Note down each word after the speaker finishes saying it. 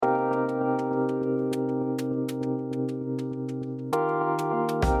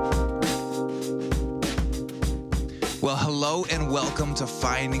Well, hello and welcome to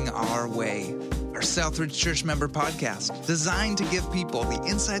Finding Our Way, our Southridge Church member podcast designed to give people the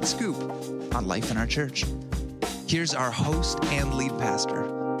inside scoop on life in our church. Here's our host and lead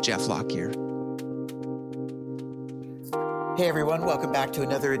pastor, Jeff Lockyer. Hey everyone, welcome back to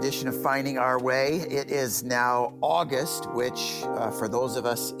another edition of Finding Our Way. It is now August, which for those of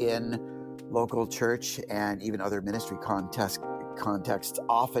us in local church and even other ministry contexts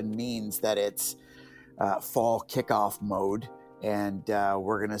often means that it's fall kickoff mode, and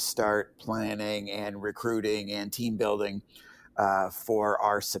we're going to start planning and recruiting and team building for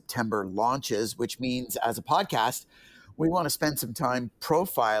our September launches, which means as a podcast, we want to spend some time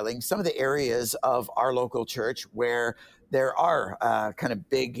profiling some of the areas of our local church where there are kind of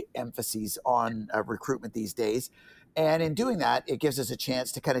big emphases on recruitment these days. And in doing that, it gives us a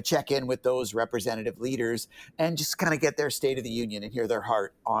chance to kind of check in with those representative leaders and just kind of get their state of the union and hear their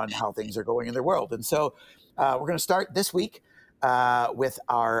heart on how things are going in their world. And so we're going to start this week with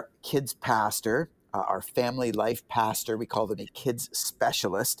our kids pastor, our family life pastor. We call them a kids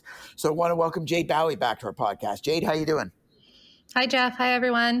specialist. So I want to welcome Jade Bowie back to our podcast. Jade, how you doing? Hi, Jeff. Hi,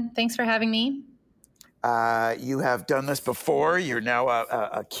 everyone. Thanks for having me. You have done this before. You're now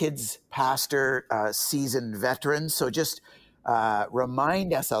a kids pastor, seasoned veteran. So just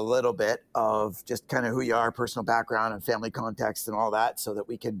remind us a little bit of just kind of who you are, personal background and family context and all that so that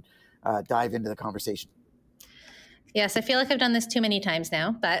we can dive into the conversation. Yes, I feel like I've done this too many times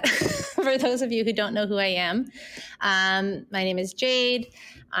now, but for those of you who don't know who I am, my name is Jade.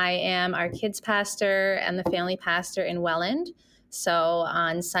 I am our kids pastor and the family pastor in Welland. So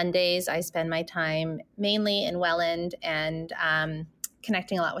on Sundays, I spend my time mainly in Welland and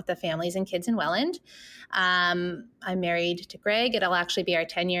connecting a lot with the families and kids in Welland. I'm married to Greg. It'll actually be our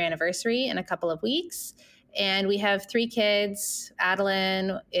 10-year anniversary in a couple of weeks. And we have 3 kids.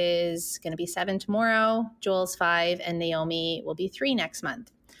 Adeline is going to be 7 tomorrow, Joel's 5, and Naomi will be 3 next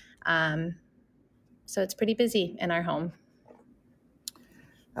month. So it's pretty busy in our home.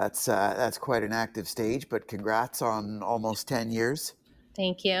 That's quite an active stage, but congrats on almost 10 years.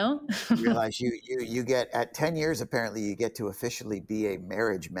 Thank you. You realize you get at 10 years, apparently you get to officially be a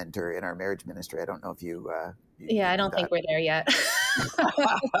marriage mentor in our marriage ministry. I don't know if you I don't think we're there yet.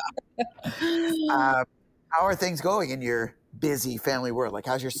 How are things going in your busy family world? Like,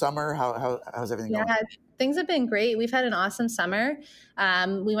 how's your summer? How's everything going? Yeah, things have been great. We've had an awesome summer.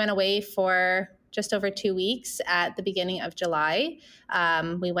 We went away for just over 2 weeks at the beginning of July.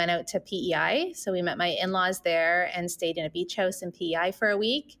 We went out to PEI. So we met my in-laws there and stayed in a beach house in PEI for a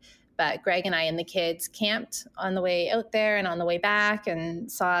week. But Greg and I and the kids camped on the way out there and on the way back and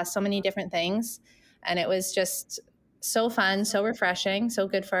saw so many different things. And it was just so fun, so refreshing, so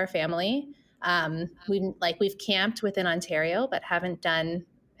good for our family. We've camped within Ontario, but haven't done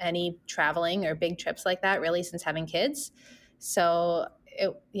any traveling or big trips like that really since having kids. So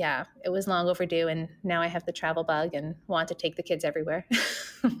it was long overdue, and now I have the travel bug and want to take the kids everywhere.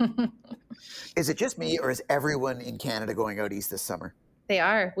 Is it just me, or is everyone in Canada going out east this summer? They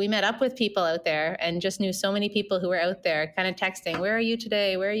are. We met up with people out there and just knew so many people who were out there kind of texting, "Where are you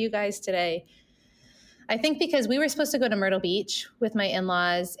today? Where are you guys today?" I think because we were supposed to go to Myrtle Beach with my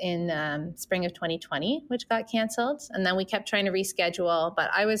in-laws in spring of 2020, which got canceled. And then we kept trying to reschedule,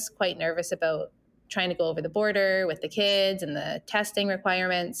 but I was quite nervous about trying to go over the border with the kids and the testing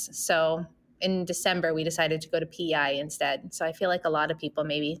requirements. So in December, we decided to go to PEI instead. So I feel like a lot of people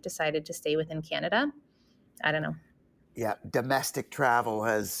maybe decided to stay within Canada. I don't know. Yeah, domestic travel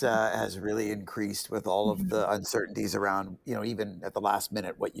has really increased with all of the uncertainties around, even at the last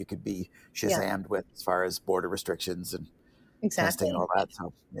minute, what you could be Shazammed with as far as border restrictions and testing and all that.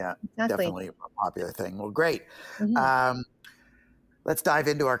 So definitely a popular thing. Well, great. Mm-hmm. Let's dive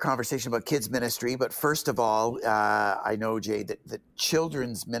into our conversation about kids ministry. But first of all, I know, Jay, that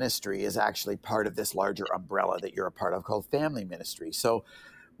children's ministry is actually part of this larger umbrella that you're a part of called family ministry. So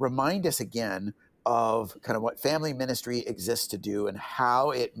remind us again of kind of what family ministry exists to do and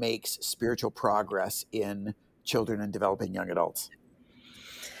how it makes spiritual progress in children and developing young adults.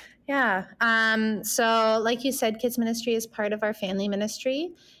 Yeah. So like you said, kids ministry is part of our family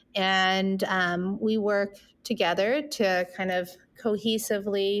ministry, and we work together to kind of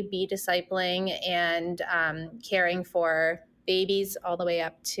cohesively be discipling and caring for babies all the way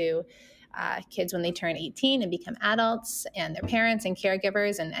up to kids when they turn 18 and become adults, and their parents and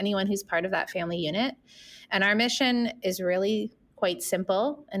caregivers and anyone who's part of that family unit. And our mission is really quite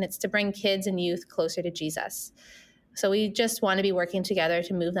simple, and it's to bring kids and youth closer to Jesus. So we just want to be working together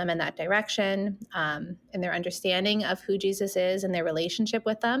to move them in that direction, in their understanding of who Jesus is and their relationship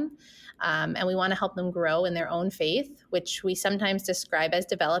with them. And we want to help them grow in their own faith, which we sometimes describe as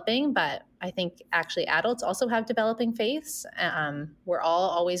developing, but I think actually adults also have developing faiths. We're all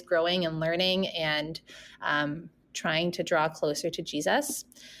always growing and learning and trying to draw closer to Jesus.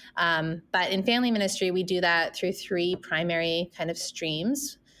 But in family ministry, we do that through three primary kind of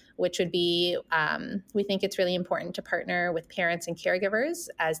streams, which would be, we think it's really important to partner with parents and caregivers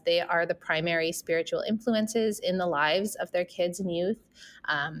as they are the primary spiritual influences in the lives of their kids and youth.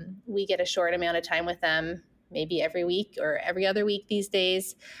 We get a short amount of time with them, maybe every week or every other week these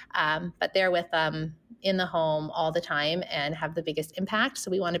days, but they're with them in the home all the time and have the biggest impact. So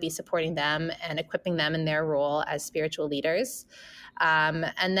we want to be supporting them and equipping them in their role as spiritual leaders.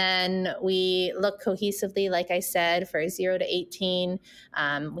 And then we look cohesively, like I said, for 0 to 18.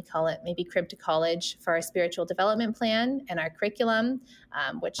 We call it maybe Crib to College for our spiritual development plan and our curriculum,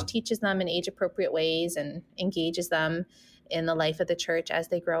 which teaches them in age-appropriate ways and engages them in the life of the church as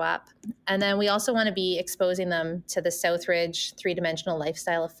they grow up. And then we also want to be exposing them to the Southridge three-dimensional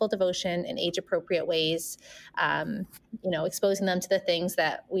lifestyle of full devotion in age-appropriate ways, exposing them to the things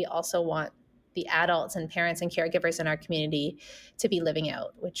that we also want the adults and parents and caregivers in our community to be living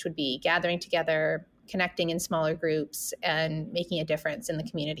out, which would be gathering together, connecting in smaller groups, and making a difference in the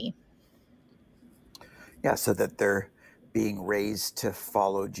community. Yeah, so that they're being raised to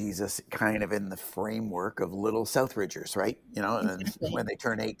follow Jesus kind of in the framework of little Southridgers, right? And Exactly. then when they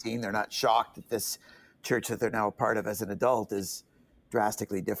turn 18, they're not shocked that this church that they're now a part of as an adult is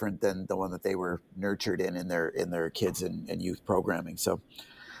drastically different than the one that they were nurtured in their kids and youth programming. So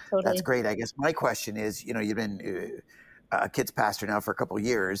that's Totally. great. I guess my question is, you've been a kids pastor now for a couple of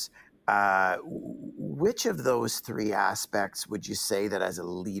years. Which of those three aspects would you say that as a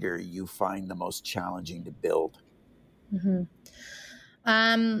leader you find the most challenging to build? Mm-hmm.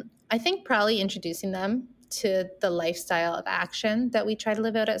 I think probably introducing them to the lifestyle of action that we try to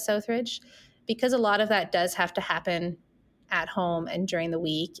live out at Southridge, because a lot of that does have to happen at home and during the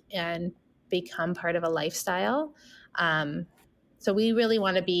week and become part of a lifestyle. So we really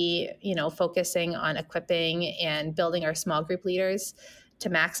want to be, focusing on equipping and building our small group leaders to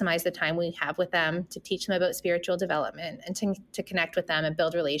maximize the time we have with them, to teach them about spiritual development and to connect with them and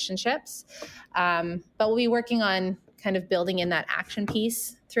build relationships. But we'll be working on kind of building in that action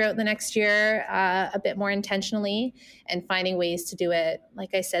piece throughout the next year a bit more intentionally and finding ways to do it,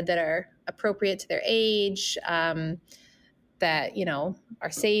 like I said, that are appropriate to their age, that, are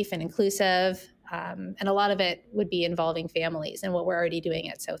safe and inclusive. And a lot of it would be involving families and what we're already doing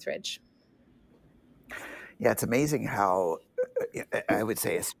at Southridge. Yeah, it's amazing how I would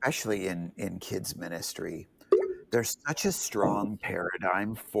say, especially in kids ministry, there's such a strong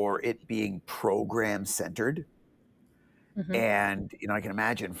paradigm for it being program centered. Mm-hmm. And, I can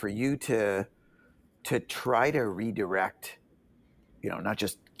imagine for you to try to redirect, not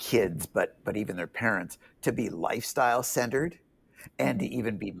just kids, but even their parents to be lifestyle centered and to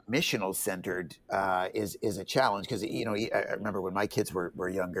even be missional centered is a challenge. Because, I remember when my kids were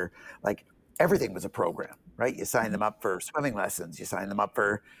younger, like everything was a program, right? You sign them up for swimming lessons, you sign them up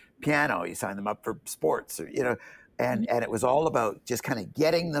for piano, you sign them up for sports, and it was all about just kind of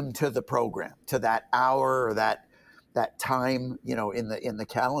getting them to the program, to that hour or that time, in the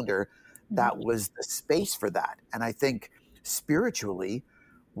calendar. That was the space for that. And I think spiritually,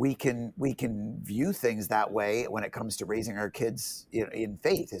 we can view things that way when it comes to raising our kids in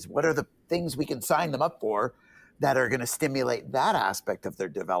faith. Is what are the things we can sign them up for that are going to stimulate that aspect of their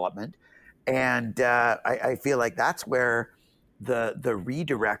development? And I feel like that's where the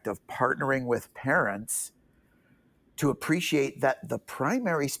redirect of partnering with parents to appreciate that the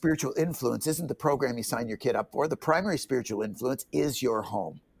primary spiritual influence isn't the program you sign your kid up for. The primary spiritual influence is your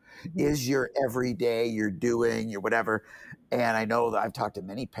home, is your everyday, your doing, your whatever. And I know that I've talked to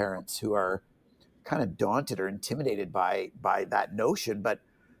many parents who are kind of daunted or intimidated by that notion, but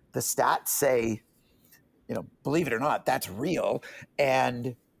the stats say, believe it or not, that's real.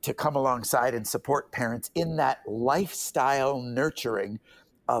 And to come alongside and support parents in that lifestyle nurturing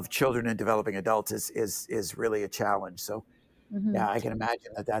of children and developing adults is really a challenge. So yeah, I can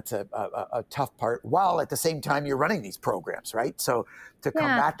imagine that that's a tough part, while at the same time you're running these programs, right? So to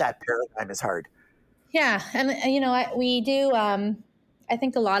combat that paradigm is hard. Yeah. And we do, I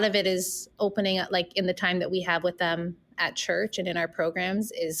think a lot of it is opening up, like in the time that we have with them at church and in our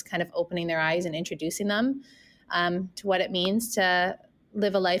programs, is kind of opening their eyes and introducing them to what it means to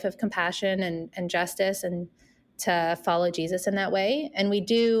live a life of compassion and justice and to follow Jesus in that way. And we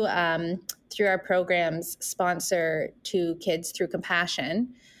do, through our programs, sponsor 2 Kids Through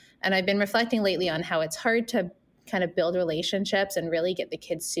Compassion. And I've been reflecting lately on how it's hard to kind of build relationships and really get the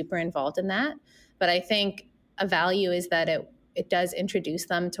kids super involved in that. But I think a value is that it does introduce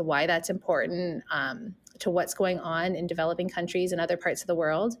them to why that's important, to what's going on in developing countries and other parts of the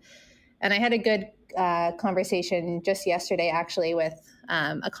world. And I had a good conversation just yesterday, actually, with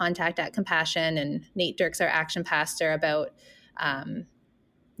a contact at Compassion and Nate Dirks, our action pastor, about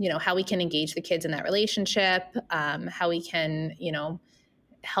how we can engage the kids in that relationship, how we can,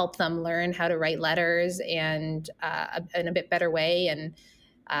 help them learn how to write letters and in a bit better way, and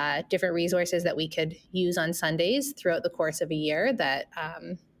different resources that we could use on Sundays throughout the course of a year that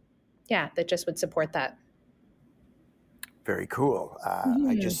just would support that. Very cool.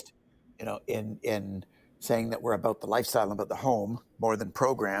 I just, in saying that we're about the lifestyle and about the home more than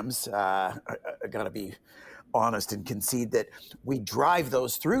programs, I got to be honest and concede that we drive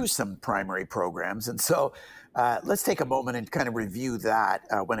those through some primary programs. And so let's take a moment and kind of review that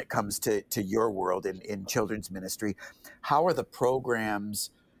when it comes to your world in children's ministry. How are the programs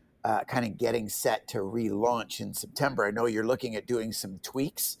kind of getting set to relaunch in September? I know you're looking at doing some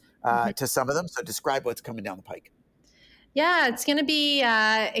tweaks to some of them. So describe what's coming down the pike. Yeah, it's going to be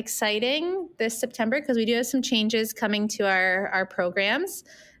exciting this September because we do have some changes coming to our programs,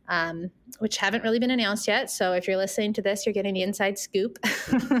 which haven't really been announced yet. So if you're listening to this, you're getting the inside scoop.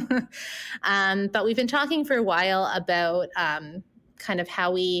 But we've been talking for a while about kind of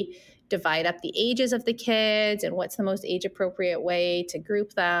how we divide up the ages of the kids and what's the most age-appropriate way to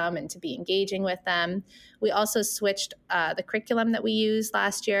group them and to be engaging with them. We also switched the curriculum that we used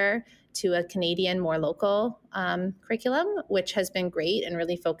last year to a Canadian, more local curriculum, which has been great and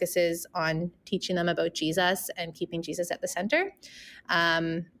really focuses on teaching them about Jesus and keeping Jesus at the center.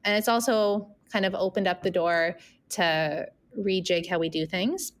 And it's also kind of opened up the door to rejig how we do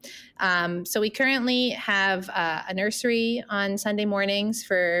things. So we currently have a nursery on Sunday mornings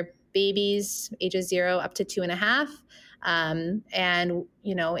for babies ages 0 up to 2.5. And,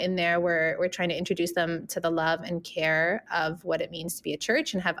 in there, we're trying to introduce them to the love and care of what it means to be a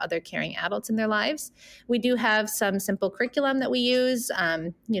church and have other caring adults in their lives. We do have some simple curriculum that we use,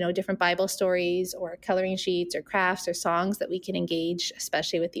 different Bible stories or coloring sheets or crafts or songs that we can engage,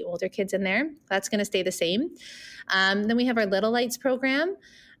 especially with the older kids in there. That's going to stay the same. Then we have our Little Lights program,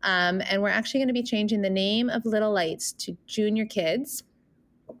 and we're actually going to be changing the name of Little Lights to Junior Kids.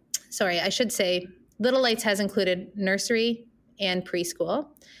 Sorry, I should say Little Lights has included nursery and preschool.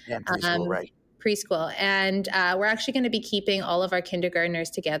 And preschool, right. Preschool. And we're actually going to be keeping all of our kindergartners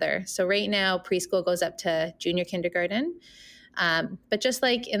together. So right now, preschool goes up to junior kindergarten. But just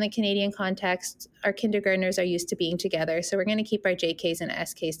like in the Canadian context, our kindergartners are used to being together. So we're going to keep our JKs and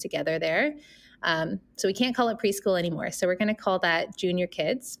SKs together there. So we can't call it preschool anymore. So we're going to call that junior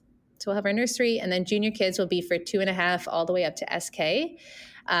kids. So we'll have our nursery, and then junior kids will be for 2.5 all the way up to SK.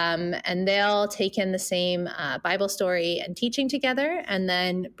 And they'll take in the same Bible story and teaching together, and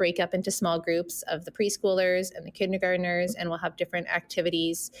then break up into small groups of the preschoolers and the kindergartners, and we'll have different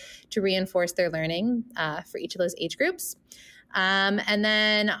activities to reinforce their learning for each of those age groups. And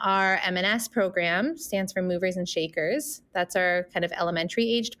then our M&S program stands for Movers and Shakers. That's our kind of elementary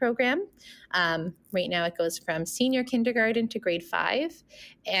aged program. Right now it goes from senior kindergarten to grade 5.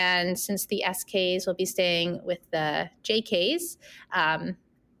 And since the SKs will be staying with the JKs,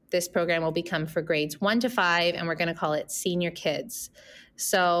 this program will become for grades 1 to 5, and we're going to call it Senior Kids.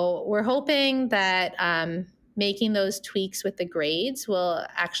 So we're hoping that making those tweaks with the grades will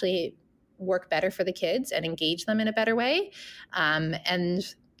actually work better for the kids and engage them in a better way. And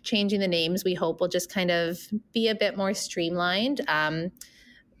changing the names, we hope, will just kind of be a bit more streamlined.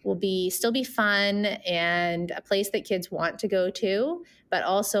 Will still be fun and a place that kids want to go to, but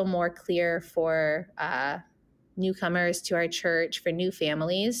also more clear for newcomers to our church, for new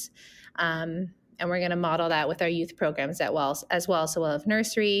families. And we're going to model that with our youth programs as well. So we'll have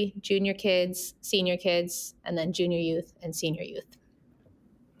nursery, junior kids, senior kids, and then junior youth and senior youth.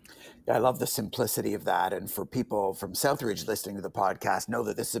 I love the simplicity of that. And for people from Southridge listening to the podcast, know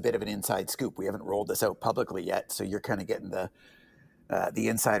that this is a bit of an inside scoop. We haven't rolled this out publicly yet, so you're kind of getting the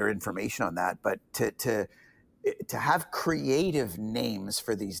insider information on that. But to have creative names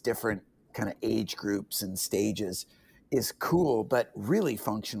for these different kind of age groups and stages is cool, but really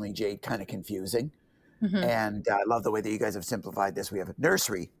functionally, Jade, kind of confusing. Mm-hmm. And I love the way that you guys have simplified this. We have a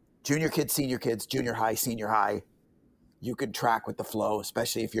nursery, junior kids, senior kids, junior high, senior high. You can track with the flow,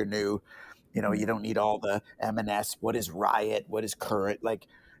 especially if you're new. You don't need all the M&S. What is Riot? What is Current? Like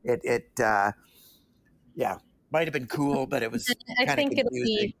it might have been cool, but it was kind of confusing. It'll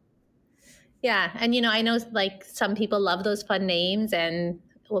be, yeah. And, I know like some people love those fun names, and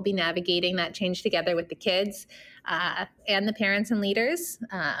we'll be navigating that change together with the kids and the parents and leaders.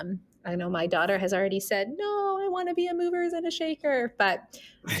 I know my daughter has already said, no, I want to be a movers and a shaker, but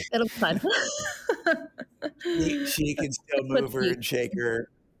it'll be fun. She can still It's what's move her cute. and shake her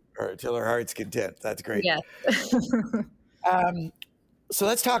or till her heart's content. That's great. Yes. Um, so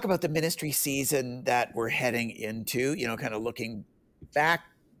let's talk about the ministry season that we're heading into, kind of looking back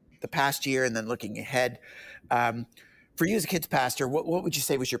the past year and then looking ahead. For you as a kids pastor, what would you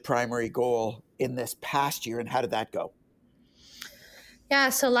say was your primary goal in this past year and how did that go? Yeah,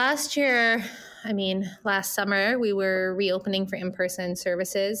 so last summer, we were reopening for in-person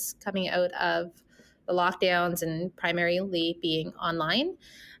services coming out of the lockdowns and primarily being online.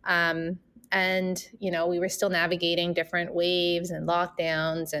 Um, we were still navigating different waves and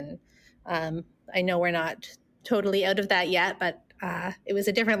lockdowns. And I know we're not totally out of that yet, but it was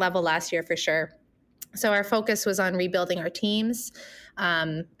a different level last year for sure. So our focus was on rebuilding our teams,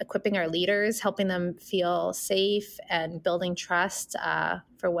 equipping our leaders, helping them feel safe, and building trust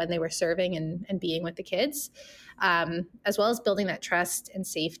for when they were serving and being with the kids, as well as building that trust and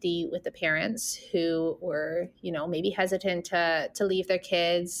safety with the parents who were, maybe hesitant to leave their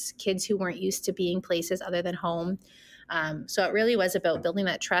kids who weren't used to being places other than home. So it really was about building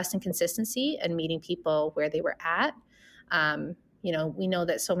that trust and consistency and meeting people where they were at. We know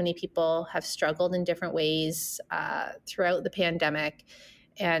that so many people have struggled in different ways throughout the pandemic.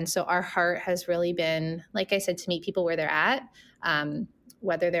 And so our heart has really been, like I said, to meet people where they're at,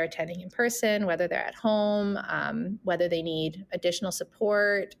 whether they're attending in person, whether they're at home, whether they need additional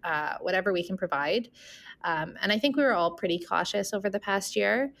support, whatever we can provide. And I think we were all pretty cautious over the past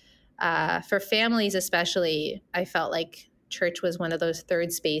year. For families especially, I felt like church was one of those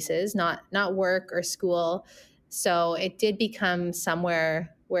third spaces, not work or school. So it did become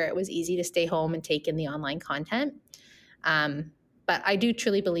somewhere where it was easy to stay home and take in the online content. But I do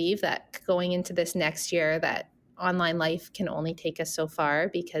truly believe that going into this next year, that online life can only take us so far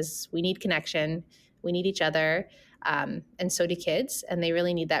because we need connection, we need each other, and so do kids, and they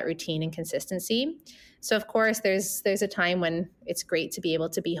really need that routine and consistency. So of course, there's a time when it's great to be able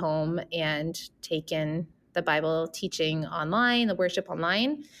to be home and take in the Bible teaching online, the worship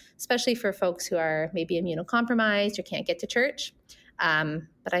online, especially for folks who are maybe immunocompromised or can't get to church.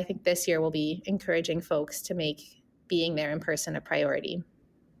 But I think this year we'll be encouraging folks to make being there in person a priority.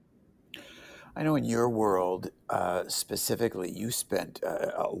 I know in your world, specifically, you spent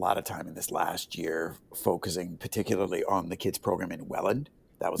a lot of time in this last year focusing particularly on the kids program in Welland.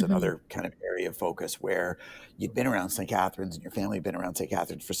 That was another kind of area of focus where you'd been around St. Catharines and your family had been around St.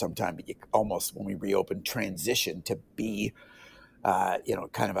 Catharines for some time, but you almost, when we reopened, transitioned to be,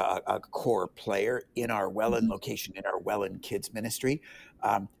 kind of a core player in our Welland location, in our Welland Kids Ministry.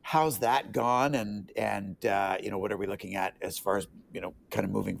 How's that gone? And what are we looking at as far as, kind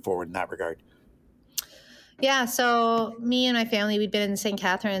of moving forward in that regard? Yeah, so me and my family, we'd been in St.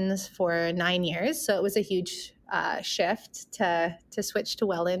 Catharines for 9 years. So it was a huge shift to switch to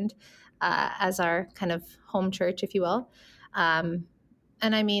Welland as our kind of home church, if you will. And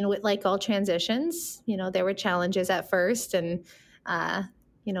I mean, with like all transitions, there were challenges at first. And,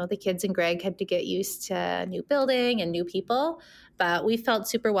 the kids and Greg had to get used to a new building and new people. But we felt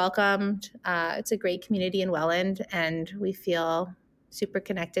super welcomed. It's a great community in Welland, and we feel super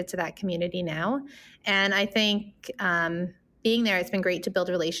connected to that community now. And I think being there, it's been great to build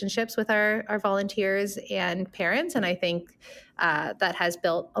relationships with our volunteers and parents. And I think that has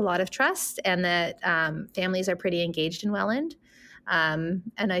built a lot of trust, and that families are pretty engaged in Welland. And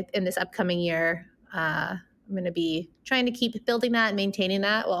in this upcoming year, I'm going to be trying to keep building that and maintaining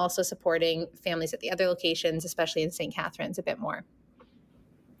that while also supporting families at the other locations, especially in St. Catharines, a bit more.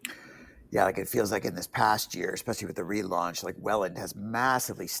 Yeah, like it feels like in this past year, especially with the relaunch, like Welland has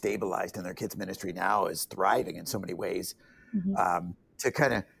massively stabilized and their kids ministry now is thriving in so many ways. To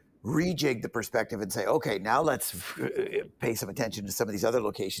kind of rejig the perspective and say, okay, now let's pay some attention to some of these other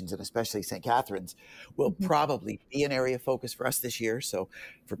locations, and especially St. Catharines will probably be an area of focus for us this year. So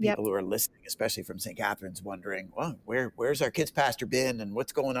for people who are listening, especially from St. Catharines, wondering, well, where's our kids pastor been and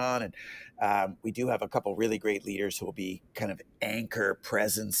what's going on? And we do have a couple really great leaders who will be kind of anchor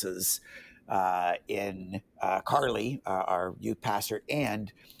presences in Carly, our youth pastor,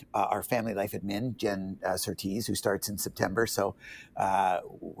 and our family life admin, Jen Surtees, who starts in September. So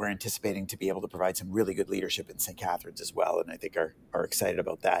we're anticipating to be able to provide some really good leadership in St. Catharines as well, and I think are excited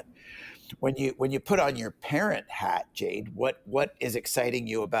about that. When you put on your parent hat, Jade, what is exciting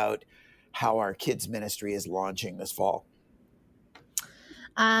you about how our kids ministry is launching this fall?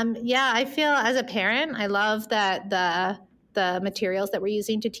 I feel as a parent, I love that the materials that we're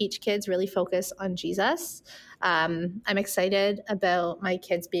using to teach kids really focus on Jesus. I'm excited about my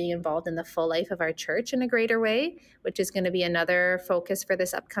kids being involved in the full life of our church in a greater way, which is going to be another focus for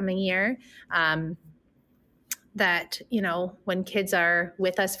this upcoming year. That, when kids are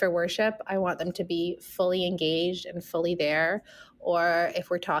with us for worship, I want them to be fully engaged and fully there. Or if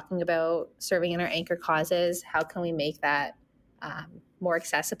we're talking about serving in our anchor causes, how can we make that more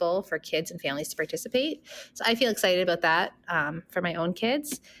accessible for kids and families to participate? So I feel excited about that for my own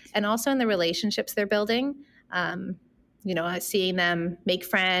kids, and also in the relationships they're building. Seeing them make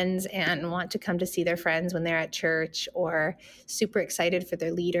friends and want to come to see their friends when they're at church, or super excited for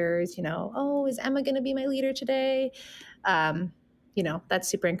their leaders. Oh, is Emma going to be my leader today? That's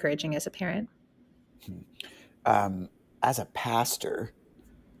super encouraging as a parent. As a pastor,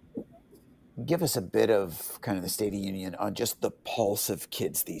 give us a bit of kind of the State of the Union on just the pulse of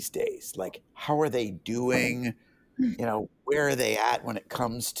kids these days. Like, how are they doing? Where are they at when it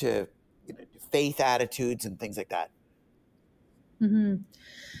comes to faith attitudes and things like that?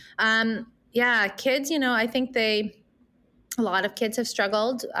 Mm-hmm. Yeah, kids, I think a lot of kids have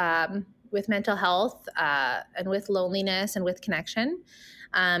struggled with mental health and with loneliness and with connection.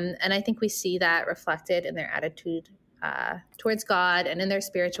 And I think we see that reflected in their attitude towards God and in their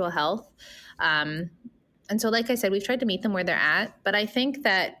spiritual health. And so, like I said, we've tried to meet them where they're at. But I think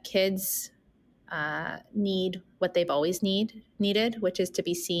that kids need what they've always needed, which is to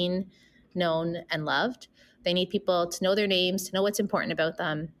be seen, known, and loved. They need people to know their names, to know what's important about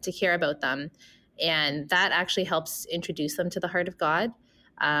them, to care about them. And that actually helps introduce them to the heart of God.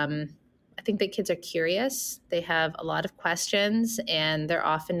 I think that kids are curious. They have a lot of questions, and they're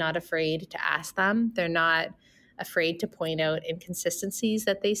often not afraid to ask them. They're not afraid to point out inconsistencies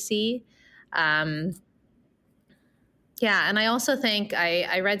that they see. Yeah, and I also think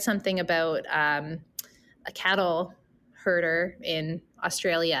I read something about a cattle herder in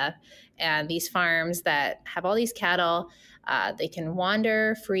Australia, and these farms that have all these cattle. They can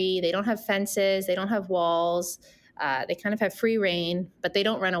wander free. They don't have fences. They don't have walls. They kind of have free reign, but they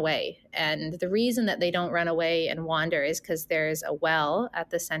don't run away. And the reason that they don't run away and wander is because there's a well at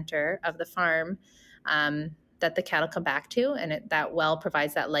the center of the farm that the cattle come back to, and that well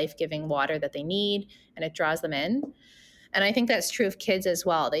provides that life-giving water that they need, and it draws them in. And I think that's true of kids as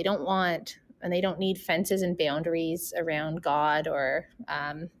well. They don't want and they don't need fences and boundaries around God or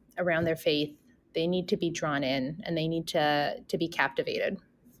around their faith. They need to be drawn in, and they need to be captivated.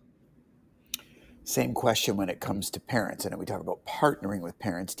 Same question when it comes to parents. And we talk about partnering with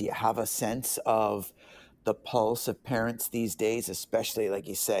parents. Do you have a sense of the pulse of parents these days, especially, like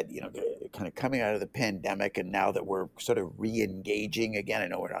you said, kind of coming out of the pandemic, and now that we're sort of re-engaging again? I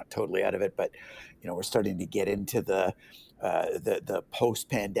know we're not totally out of it, but we're starting to get into the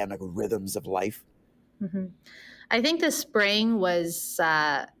post-pandemic rhythms of life. Mm-hmm. I think the spring was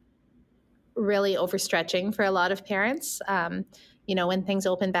really overstretching for a lot of parents. When things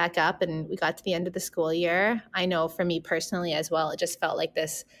opened back up and we got to the end of the school year, I know for me personally as well, it just felt like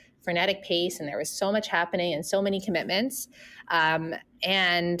this frenetic pace, and there was so much happening and so many commitments. I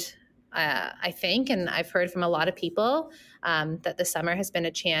think, and I've heard from a lot of people, that the summer has been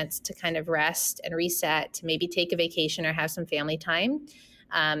a chance to kind of rest and reset, to maybe take a vacation or have some family time.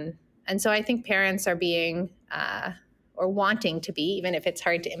 And so I think parents are being or wanting to be, even if it's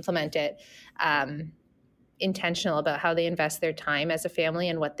hard to implement it, intentional about how they invest their time as a family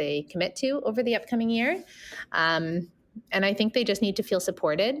and what they commit to over the upcoming year. And I think they just need to feel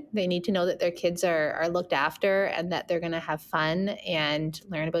supported. They need to know that their kids are looked after, and that they're going to have fun and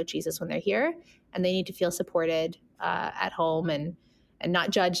learn about Jesus when they're here. And they need to feel supported at home and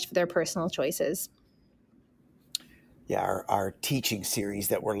not judged for their personal choices. Yeah, our teaching series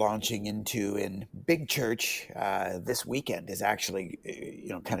that we're launching into in Big Church this weekend is actually,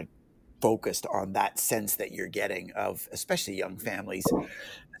 kind of focused on that sense that you're getting of especially young families as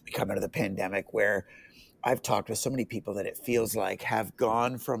we come out of the pandemic, where I've talked with so many people that it feels like have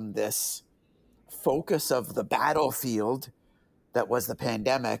gone from this focus of the battlefield that was the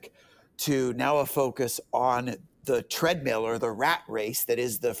pandemic to now a focus on the treadmill or the rat race that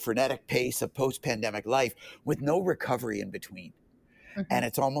is the frenetic pace of post-pandemic life with no recovery in between. Mm-hmm. And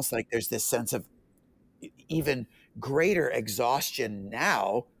it's almost like there's this sense of even greater exhaustion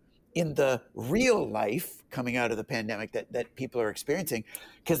now in the real life coming out of the pandemic that people are experiencing,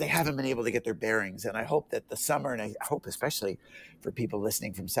 because they haven't been able to get their bearings. And I hope that the summer, and I hope especially for people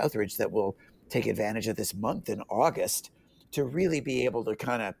listening from Southridge, that will take advantage of this month in August to really be able to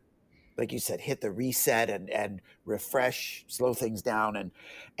kind of, like you said, hit the reset and refresh, slow things down,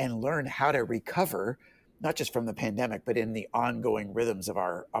 and learn how to recover, not just from the pandemic, but in the ongoing rhythms of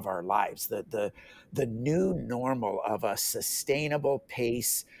our lives. The new normal of a sustainable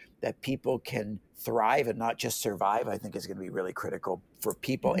pace that people can thrive and not just survive, I think is going to be really critical for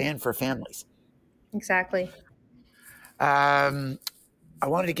people Mhm. and for families. Exactly. Um, I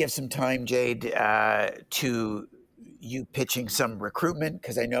wanted to give some time, Jade, to you pitching some recruitment,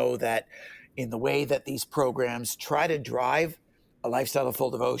 because I know that in the way that these programs try to drive a lifestyle of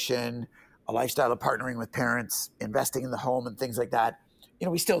full devotion, a lifestyle of partnering with parents, investing in the home, and things like that,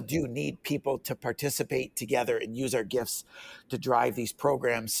 we still do need people to participate together and use our gifts to drive these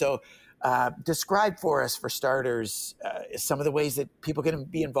programs. So, describe for us, for starters, some of the ways that people can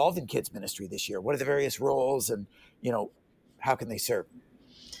be involved in kids ministry this year. What are the various roles, and how can they serve?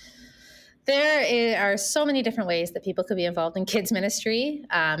 There are so many different ways that people could be involved in kids ministry.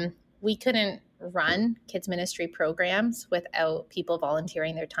 We couldn't run kids ministry programs without people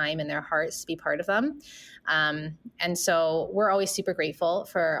volunteering their time and their hearts to be part of them. And so we're always super grateful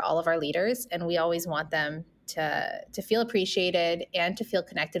for all of our leaders, and we always want them to feel appreciated and to feel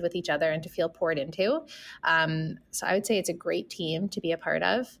connected with each other and to feel poured into. So I would say it's a great team to be a part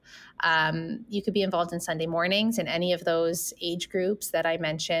of. You could be involved in Sunday mornings in any of those age groups that I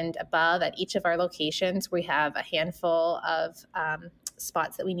mentioned above. At each of our locations, we have a handful of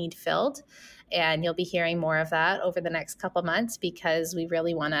spots that we need filled. And you'll be hearing more of that over the next couple months, because we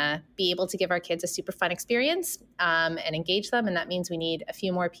really want to be able to give our kids a super fun experience and engage them. And that means we need a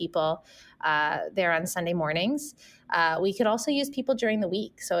few more people there on Sunday mornings. We could also use people during the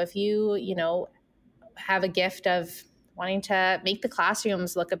week. So if you have a gift of wanting to make the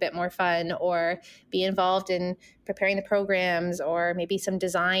classrooms look a bit more fun, or be involved in preparing the programs, or maybe some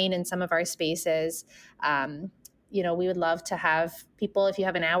design in some of our spaces, we would love to have people, if you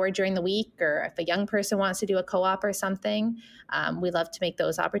have an hour during the week, or if a young person wants to do a co-op or something, we love to make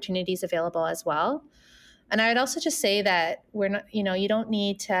those opportunities available as well. And I would also just say that we're not, you don't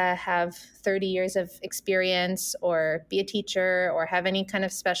need to have 30 years of experience or be a teacher or have any kind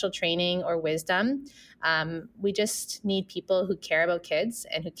of special training or wisdom. We just need people who care about kids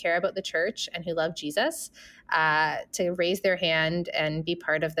and who care about the church and who love Jesus to raise their hand and be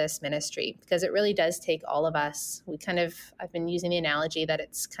part of this ministry, because it really does take all of us. I've been using the analogy that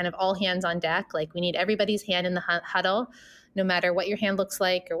it's kind of all hands on deck. Like, we need everybody's hand in the huddle, no matter what your hand looks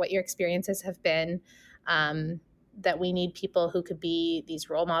like or what your experiences have been. That we need people who could be these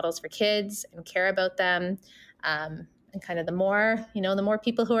role models for kids and care about them. And kind of the more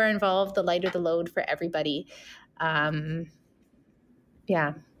people who are involved, the lighter the load for everybody.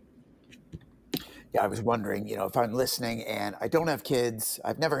 Yeah. Yeah, I was wondering, if I'm listening and I don't have kids,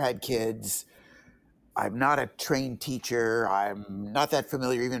 I've never had kids, I'm not a trained teacher, I'm not that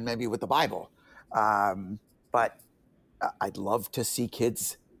familiar even maybe with the Bible, but I'd love to see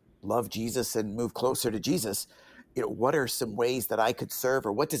kids love Jesus and move closer to Jesus. What are some ways that I could serve,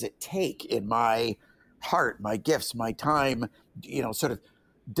 or what does it take in my heart, my gifts, my time? Sort of,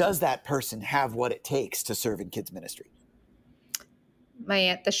 does that person have what it takes to serve in kids ministry?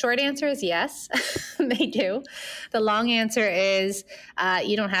 The short answer is yes, they do. The long answer is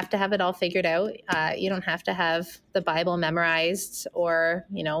you don't have to have it all figured out. You don't have to have the Bible memorized, or,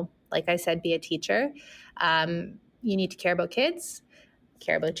 like I said, be a teacher. You need to care about kids,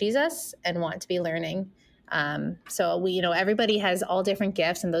 care about Jesus, and want to be learning. So everybody has all different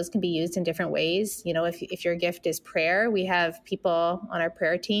gifts, and those can be used in different ways. If your gift is prayer, we have people on our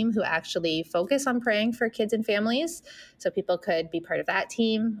prayer team who actually focus on praying for kids and families. So people could be part of that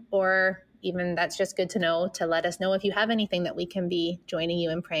team, or even that's just good to know, to let us know if you have anything that we can be joining you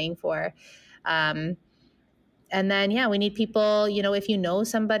in praying for. And then, we need people, if you know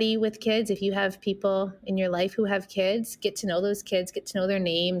somebody with kids, if you have people in your life who have kids, get to know those kids, get to know their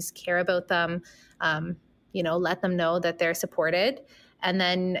names, care about them, let them know that they're supported. And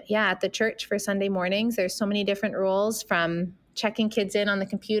then, at the church for Sunday mornings, there's so many different roles, from checking kids in on the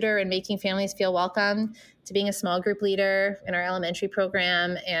computer and making families feel welcome, to being a small group leader in our elementary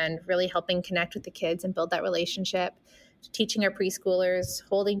program and really helping connect with the kids and build that relationship, to teaching our preschoolers,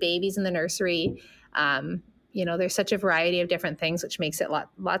 holding babies in the nursery. There's such a variety of different things, which makes it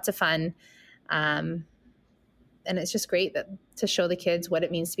lots of fun. And it's just great to show the kids what it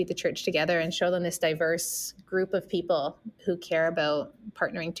means to be the church together, and show them this diverse group of people who care about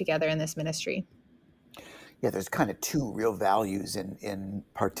partnering together in this ministry. Yeah, there's kind of two real values in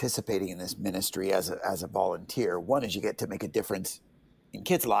participating in this ministry as a volunteer. One is you get to make a difference in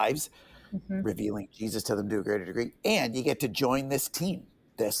kids' lives, revealing Jesus to them to a greater degree, and you get to join this team,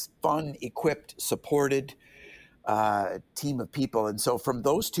 this fun, equipped, supported team of people. And so from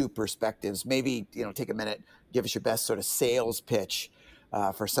those two perspectives, maybe, take a minute, give us your best sort of sales pitch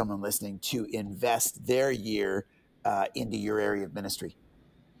for someone listening to invest their year into your area of ministry.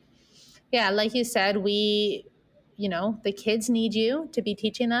 Yeah, like you said, the kids need you to be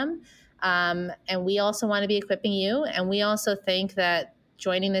teaching them. And we also want to be equipping you. And we also think that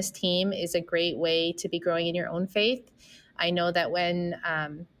joining this team is a great way to be growing in your own faith. I know that when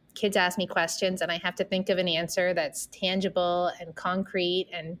kids ask me questions and I have to think of an answer that's tangible and concrete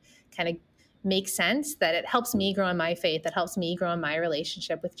and kind of makes sense, that it helps me grow in my faith, that helps me grow in my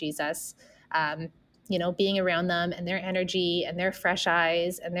relationship with Jesus. Being around them and their energy and their fresh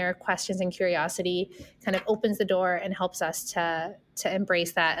eyes and their questions and curiosity kind of opens the door and helps us to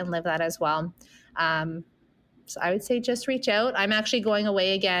embrace that and live that as well. So I would say just reach out. I'm actually going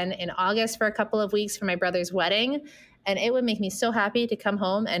away again in August for a couple of weeks for my brother's wedding. And it would make me so happy to come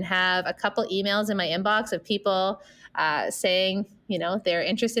home and have a couple emails in my inbox of people saying, they're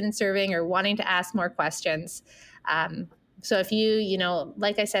interested in serving or wanting to ask more questions. So if you,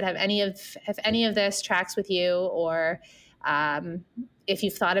 like I said, if any of this tracks with you, or if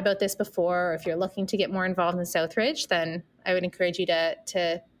you've thought about this before, or if you're looking to get more involved in Southridge, then I would encourage you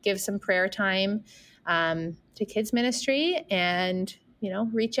to give some prayer time to kids ministry and,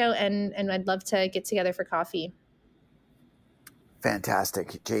 reach out and I'd love to get together for coffee.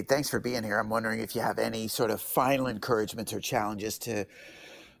 Fantastic. Jade, thanks for being here. I'm wondering if you have any sort of final encouragements or challenges to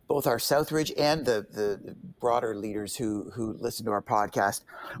both our Southridge and the broader leaders who listen to our podcast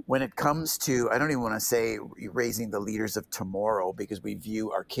when it comes to, I don't even want to say raising the leaders of tomorrow, because we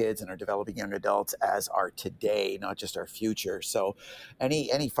view our kids and our developing young adults as our today, not just our future. So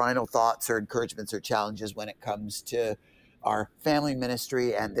any final thoughts or encouragements or challenges when it comes to our family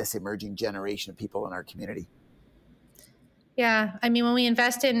ministry and this emerging generation of people in our community? Yeah. I mean, when we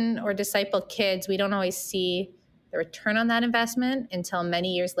invest in or disciple kids, we don't always see the return on that investment until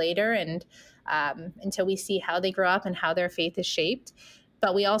many years later, and until we see how they grow up and how their faith is shaped.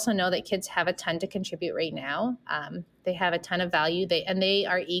 But we also know that kids have a ton to contribute right now. They have a ton of value. They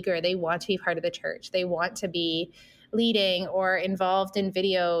are eager. They want to be part of the church. They want to be leading or involved in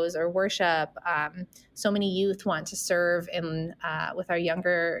videos or worship. So many youth want to serve with our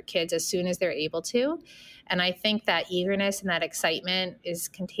younger kids as soon as they're able to. And I think that eagerness and that excitement is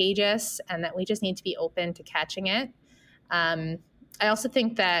contagious, and that we just need to be open to catching it. I also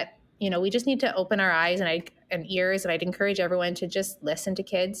think that, we just need to open our eyes and ears, and I'd encourage everyone to just listen to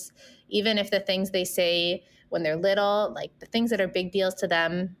kids, even if the things they say when they're little, like the things that are big deals to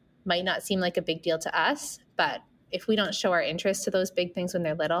them might not seem like a big deal to us. But if we don't show our interest to those big things when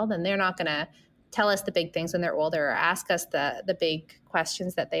they're little, then they're not going to tell us the big things when they're older or ask us the big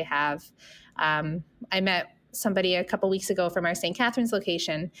questions that they have. I met somebody a couple weeks ago from our St. Catharines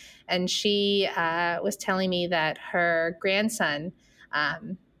location, and she was telling me that her grandson,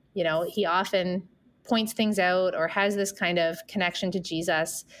 he often points things out or has this kind of connection to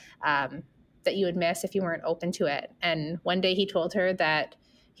Jesus that you would miss if you weren't open to it. And one day he told her that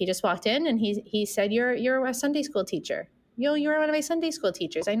he just walked in and he said, you're a Sunday school teacher. You're one of my Sunday school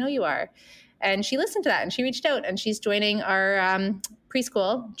teachers. I know you are. And she listened to that and she reached out, and she's joining our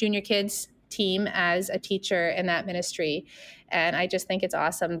preschool junior kids team as a teacher in that ministry. And I just think it's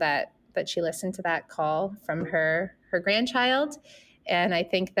awesome that she listened to that call from her grandchild. And I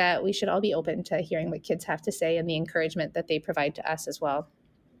think that we should all be open to hearing what kids have to say and the encouragement that they provide to us as well.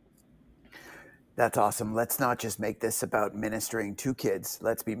 That's awesome. Let's not just make this about ministering to kids.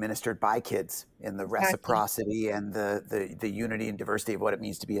 Let's be ministered by kids in the reciprocity and the unity and diversity of what it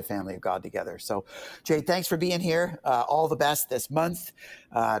means to be a family of God together. So, Jade, thanks for being here. All the best this month,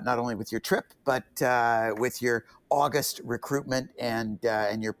 not only with your trip, but with your August recruitment and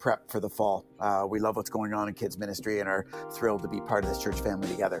your prep for the fall. We love what's going on in kids ministry and are thrilled to be part of this church family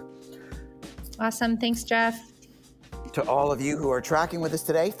together. Awesome. Thanks, Jeff. To all of you who are tracking with us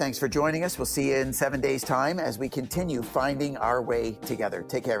today, thanks for joining us. We'll see you in 7 days' time as we continue finding our way together.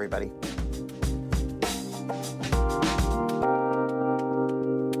 Take care, everybody.